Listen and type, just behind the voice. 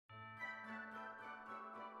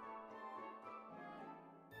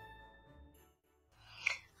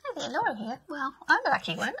Laura here. Well, I'm the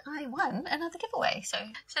lucky one. I won another giveaway. So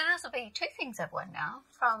this will be 2 things I've won now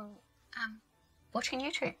from watching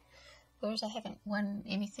YouTube. Whereas I haven't won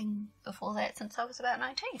anything before that since I was about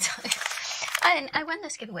 19. So I won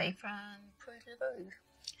this giveaway from Pruelaroo.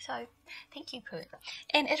 So thank you, Prue.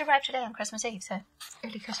 And it arrived today on Christmas Eve, so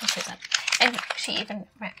early Christmas present. And she even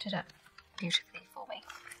wrapped it up beautifully for me.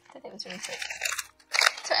 So that was really sweet.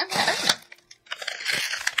 So I'm going to open it.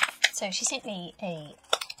 So she sent me a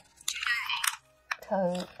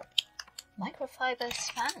microfiber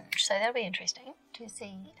sponge. So that'll be interesting to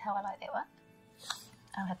see how I like that one.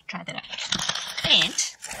 I'll have to try that out.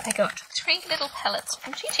 And I got 3 little pellets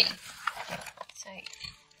from Chi. So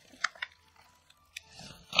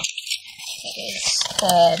that is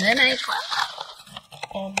the mermaid one,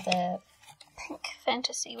 and the pink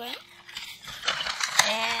fantasy one,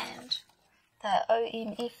 and the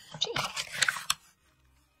OMFG.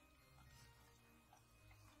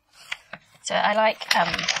 So I like,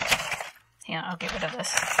 here, I'll get rid of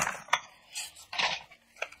this.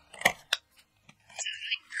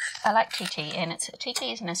 I like Chi, and Chi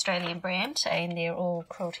is an Australian brand, and they're all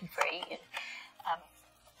cruelty-free.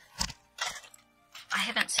 I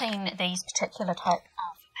haven't seen these particular type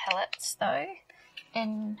of pellets though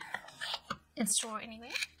in store anywhere,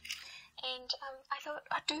 and I thought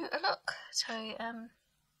I'd do a look. So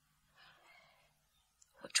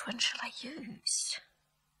which one shall I use?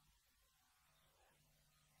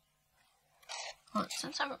 Well,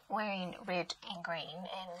 since I'm wearing red and green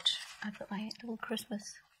and I put my little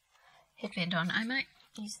Christmas headband on, I might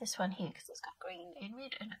use this one here because it's got green and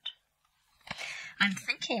red in it. I'm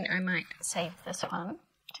thinking I might save this one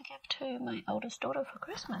to give to my oldest daughter for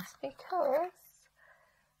Christmas because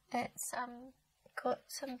it's got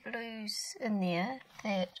some blues in there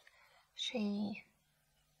that she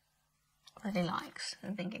really likes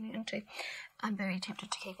and been getting into. I'm very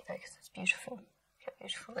tempted to keep it though because it's beautiful. Look how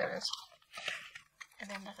beautiful that is. And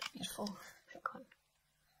then another beautiful pink one.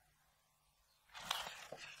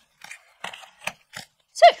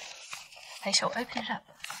 So, I shall open it up.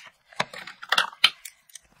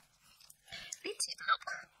 Let's have a look.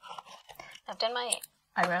 I've done my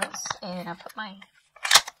eyebrows and I've put my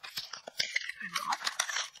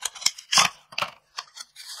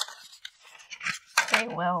very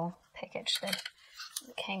well packaged.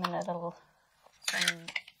 It came in a little thing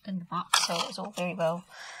in the box, so it was all very well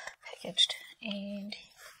packaged. And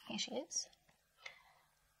here she is.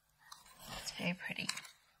 It's very pretty.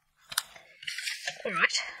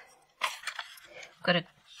 Alright.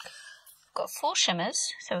 Got 4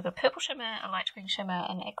 shimmers. So we've got a purple shimmer, a light green shimmer,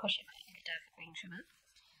 an aqua shimmer, and a dark green shimmer.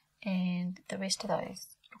 And the rest of those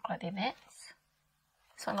look like they're mattes.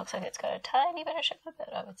 This one looks like it's got a tiny bit of shimmer,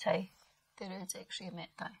 but I would say that is actually a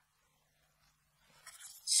matte though.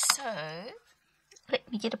 So,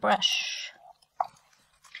 let me get a brush.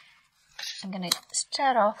 I'm going to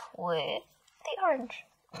start off with the orange.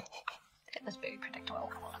 That was very predictable.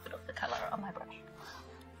 I'll look at the colour on my brush.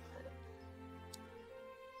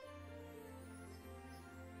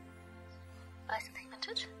 Nice and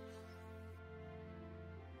pigmented.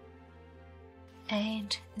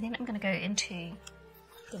 And then I'm going to go into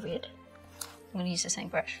the red. I'm going to use the same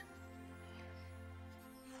brush.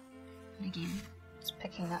 And again, just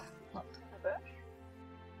picking up lots of my brush.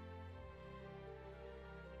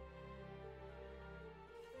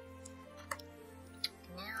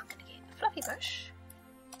 Fluffy brush.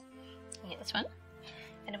 I'll get this one,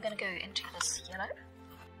 and I'm going to go into this yellow.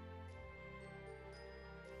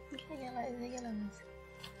 Look at the yellows.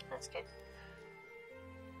 That's good.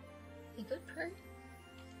 You good, Prue?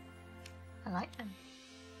 I like them.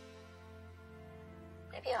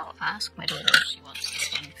 Maybe I'll ask my daughter if she wants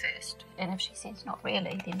this one first, and if she says not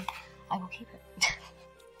really, then I will keep it.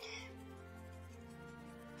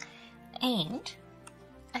 And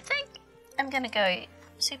I think I'm going to go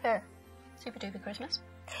super duper Christmas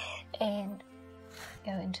and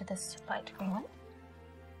go into this light green one,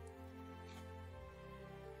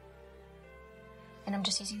 and I'm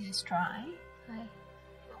just using this dry. I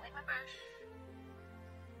will wet my brush.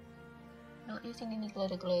 Not using any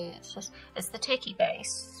glitter glue. It's the tacky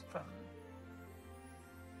base from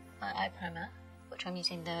my eye primer, which I'm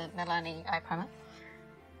using the Milani eye primer.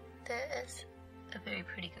 That is a very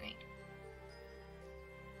pretty green.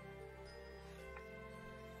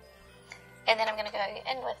 And then I'm going to go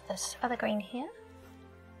in with this other green here.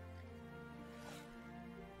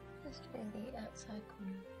 Just in the outside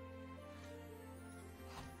corner.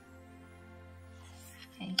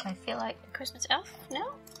 Okay, I feel like a Christmas elf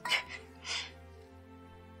now.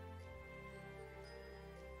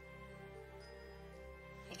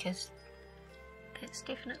 Because it's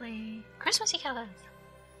definitely Christmassy colours.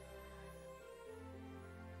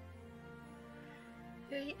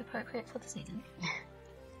 very appropriate for the season.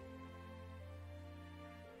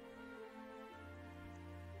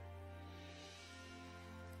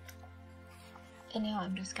 And now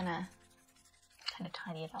I'm just gonna kind of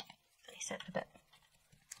tidy it up, place it a bit.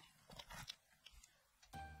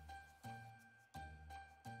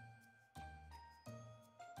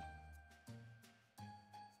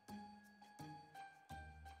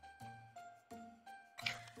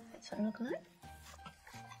 That's what it looks like.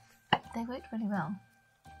 They worked really well.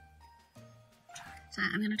 So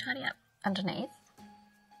I'm going to tidy up underneath,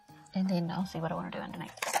 and then I'll see what I want to do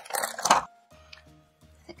underneath. I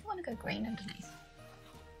think I want to go green underneath.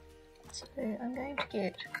 So I'm going to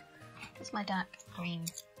get, this is my dark green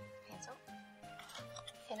pencil,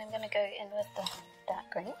 and I'm going to go in with the dark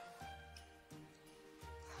green.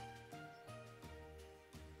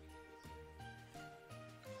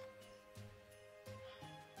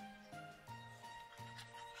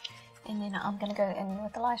 And then I'm going to go in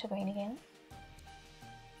with the lighter green again.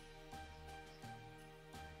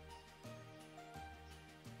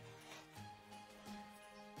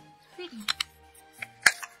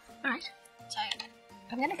 Alright, so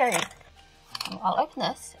I'm going to go, I'll open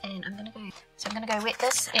this and I'm going to go, so I'm going to go wet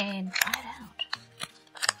this and dry it out.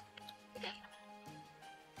 Okay.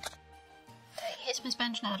 Here's my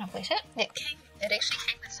sponge now that I've wet it. It actually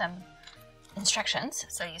came with some instructions,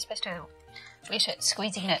 so you're supposed to wet it,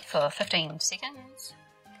 squeezing it for 15 seconds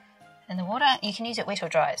in the water. You can use it wet or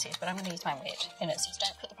dry, it says, but I'm going to use mine wet. And it says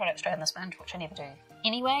don't put the product straight on the sponge, which I never do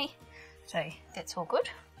anyway, so that's all good.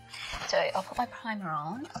 So I'll put my primer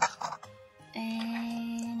on,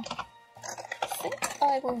 and I think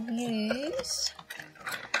I will use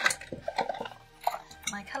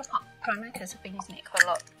my Colourpop primer because I've been using it quite a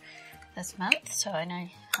lot this month, so I know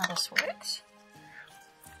how this works.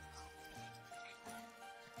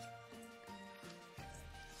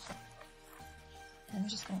 I'm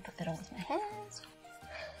just going to put that on with my hands,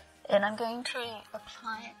 and I'm going to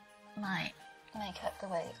apply my makeup the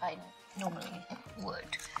way I normally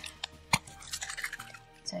would.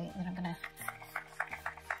 So then I'm going to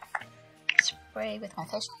spray with my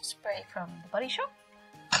facial spray from the Body Shop,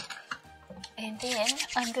 and then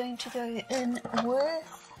I'm going to go in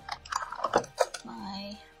with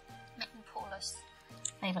my Poreless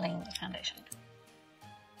Maybelline foundation.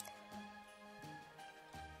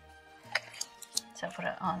 So I'll put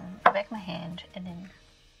it on the back of my hand and then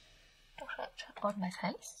put it on my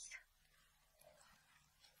face.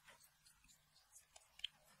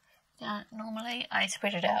 Now, normally I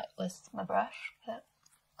spread it out with my brush, but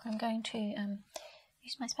I'm going to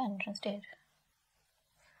use my sponge instead,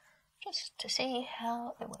 just to see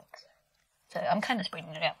how it works. So I'm kind of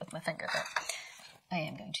spreading it out with my finger, but I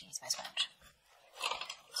am going to use my sponge.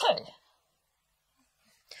 So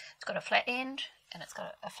it's got a flat end and it's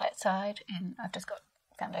got a flat side, and I've just got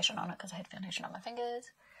foundation on it because I had foundation on my fingers.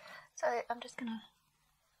 So I'm just going to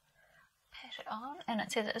pat it on, and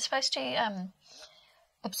it says it's supposed to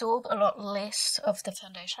absorb a lot less of the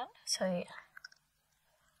foundation, so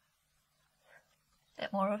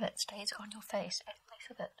that more of it stays on your face and less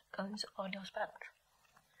of it goes on your sponge.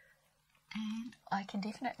 And I can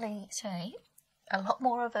definitely say a lot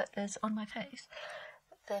more of it is on my face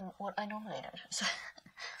than what I normally do. So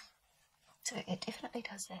it definitely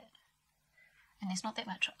does that. And there's not that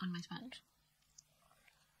much on my sponge.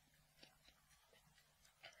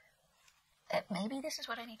 Maybe this is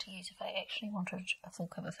what I need to use if I actually wanted a full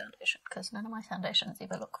cover foundation, because none of my foundations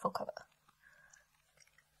ever look full cover.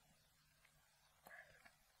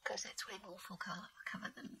 Because that's way more full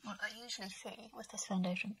cover than what I usually see with this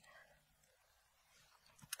foundation.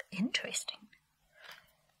 Interesting.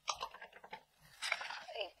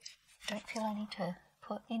 I don't feel I need to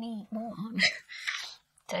put any more on.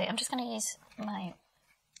 So I'm just going to use my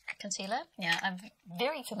concealer. Now, I'm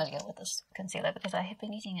very familiar with this concealer because I have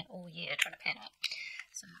been using it all year trying to pan it.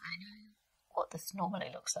 So I know what this normally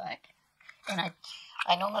looks like. And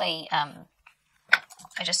I normally,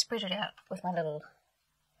 I just spread it out with my little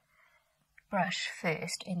brush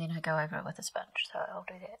first, and then I go over it with a sponge. So I'll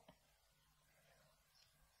do that.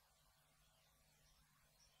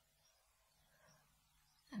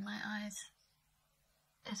 And my eyes,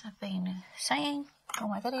 as I've been saying in all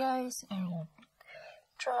my videos, are all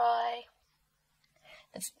dry.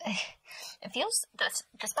 It feels,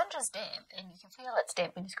 the sponge is damp, and you can feel it's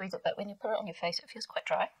damp when you squeeze it, but when you put it on your face it feels quite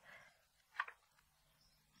dry.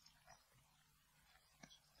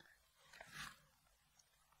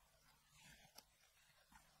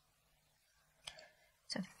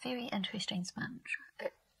 It's a very interesting sponge.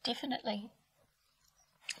 It definitely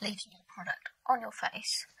leaves more product on your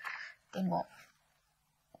face than what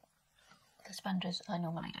the sponges I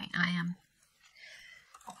normally do.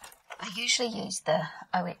 I usually use the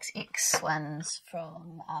OXX ones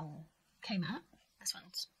from Kmart. This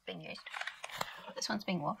one's being used. This one's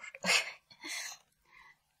being washed.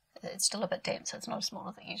 It's still a bit damp, so it's not as small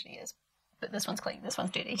as it usually is. But this one's clean, this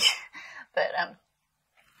one's dirty. But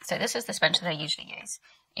so this is the sponge that I usually use,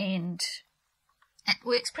 and it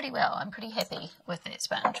works pretty well. I'm pretty happy with that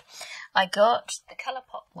sponge. I got the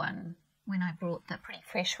Colourpop one when I brought the Pretty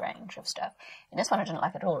Fresh range of stuff, and this one I didn't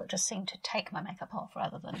like at all. It just seemed to take my makeup off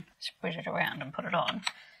rather than spread it around and put it on.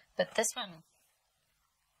 But this one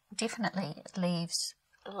definitely leaves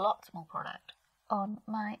lots more product on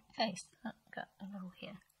my face. Oh, got a little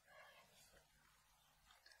here.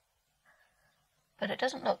 But it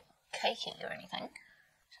doesn't look cakey or anything.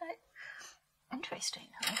 So, interesting.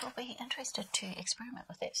 I will be interested to experiment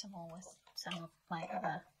with that some more with some of my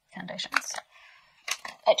other foundations.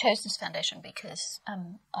 I chose this foundation because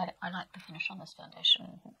I like the finish on this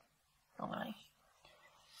foundation normally.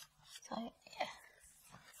 So, yeah.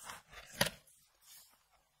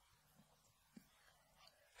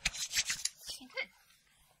 Good.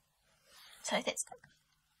 So that's good.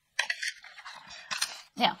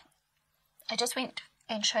 Now, I just went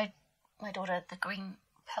and showed my daughter the green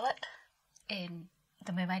palette in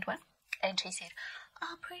the mermaid one, and she said,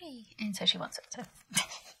 "Oh, pretty," and so she wants it. So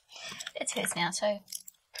it's hers now. So,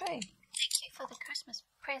 Prue, thank you for the Christmas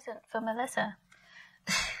present for Melissa.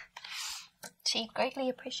 She greatly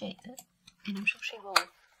appreciates it, and I'm sure she will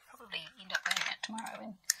probably end up wearing it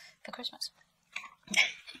tomorrow for Christmas.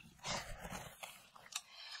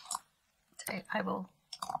 So I will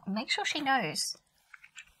make sure she knows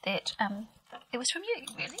that it was from you,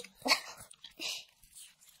 really.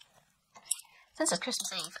 Since it's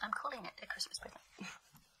Christmas Eve, I'm calling it a Christmas present.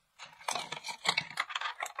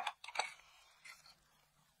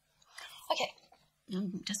 Okay,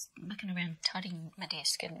 I'm just looking around tidying my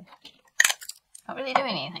desk and not really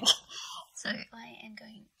doing anything. So I am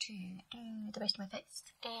going to do the rest of my face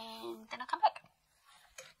and then I'll come back.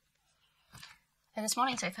 And this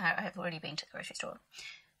morning so far I have already been to the grocery store.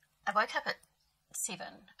 I woke up at 7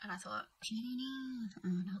 and I thought,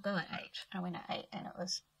 I'll go at 8. I went at 8 and it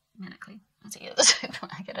was manically busy at the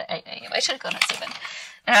supermarket at 8 a.m. I should have gone at 7.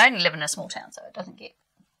 And I only live in a small town, so it doesn't get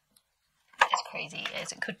as crazy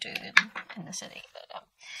as it could do in the city. But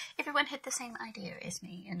everyone had the same idea as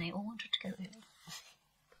me and they all wanted to go early.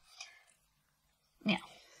 Now,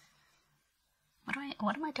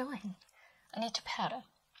 what am I doing? I need to powder.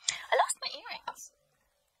 I lost my earrings.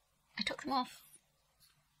 I took them off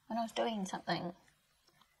when I was doing something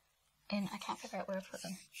and I can't figure out where I put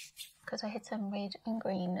them because I had some red and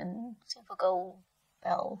green and silver gold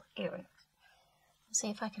bell earrings. I'll see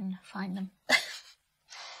if I can find them.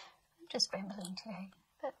 I'm just rambling today,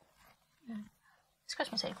 but it's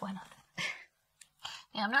Christmas Eve, why not?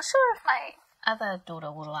 Now, I'm not sure if my other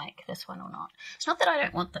daughter will like this one or not. It's not that I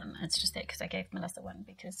don't want them, it's just that because I gave Melissa one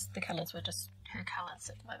because the colours were just her colours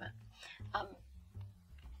at the moment.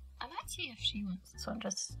 I might see if she wants this one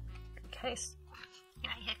just in case. You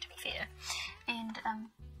know, you have to be fair. And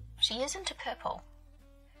she is into purple.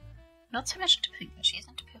 Not so much into pink, but she is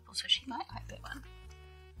into purple, so she might like that one.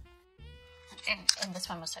 And this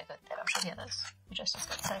one was so good that I'm sure the others were just as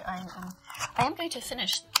good. So I am going to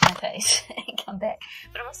finish my face and come back.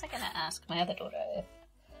 But I'm also going to ask my other daughter if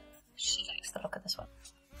she likes the look of this one.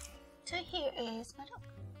 So here is my look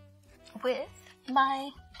with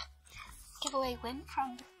my giveaway win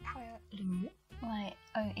from Pruelaroo, my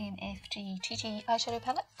OMFG TT eyeshadow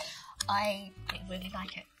palette. I really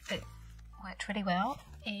like it. It worked really well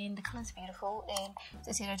and the colours are beautiful, and as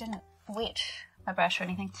I said, I didn't wet my brush or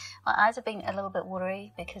anything. My eyes have been a little bit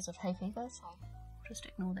watery because of hay fever, so I'll just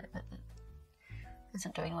ignore that bit that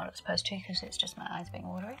isn't doing what it's supposed to because it's just my eyes being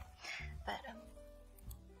watery. But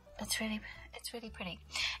it's really pretty.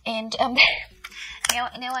 And now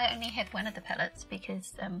I only have one of the palettes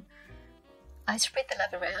because I spread the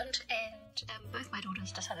love around, and both my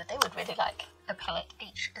daughters decided they would really like a palette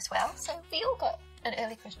each as well. So we all got an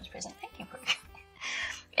early Christmas present. Thank you, Prue.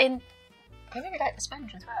 And I really like the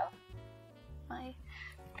sponge as well. My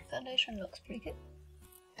foundation looks pretty good,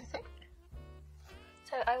 I think.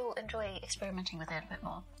 So I will enjoy experimenting with that a bit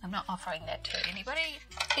more. I'm not offering that to anybody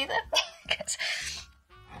either, because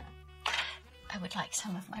I would like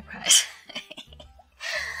some of my prize.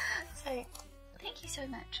 So thank you so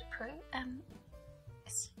much, Prue.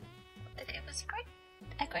 It was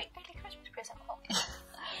a great early Christmas present.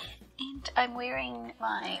 And I'm wearing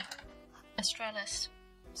my Australis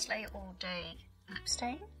Slay All Day lip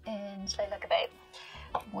stain in Slay Like a Babe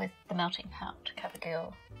with the Melting Heart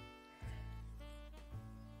CoverGirl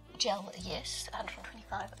gel, yes,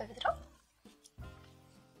 125 over the top.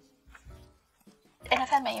 And I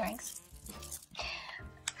found find my earrings.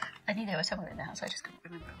 I knew there was someone in the house, I just couldn't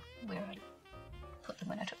remember where I put them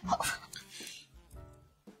when I took them off.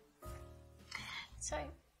 So,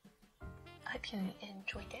 I hope you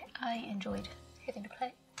enjoyed it. I enjoyed having to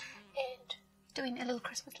play and doing a little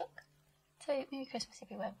Christmas look. So, Merry Christmas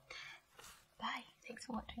everyone. Bye. Thanks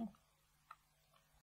for watching.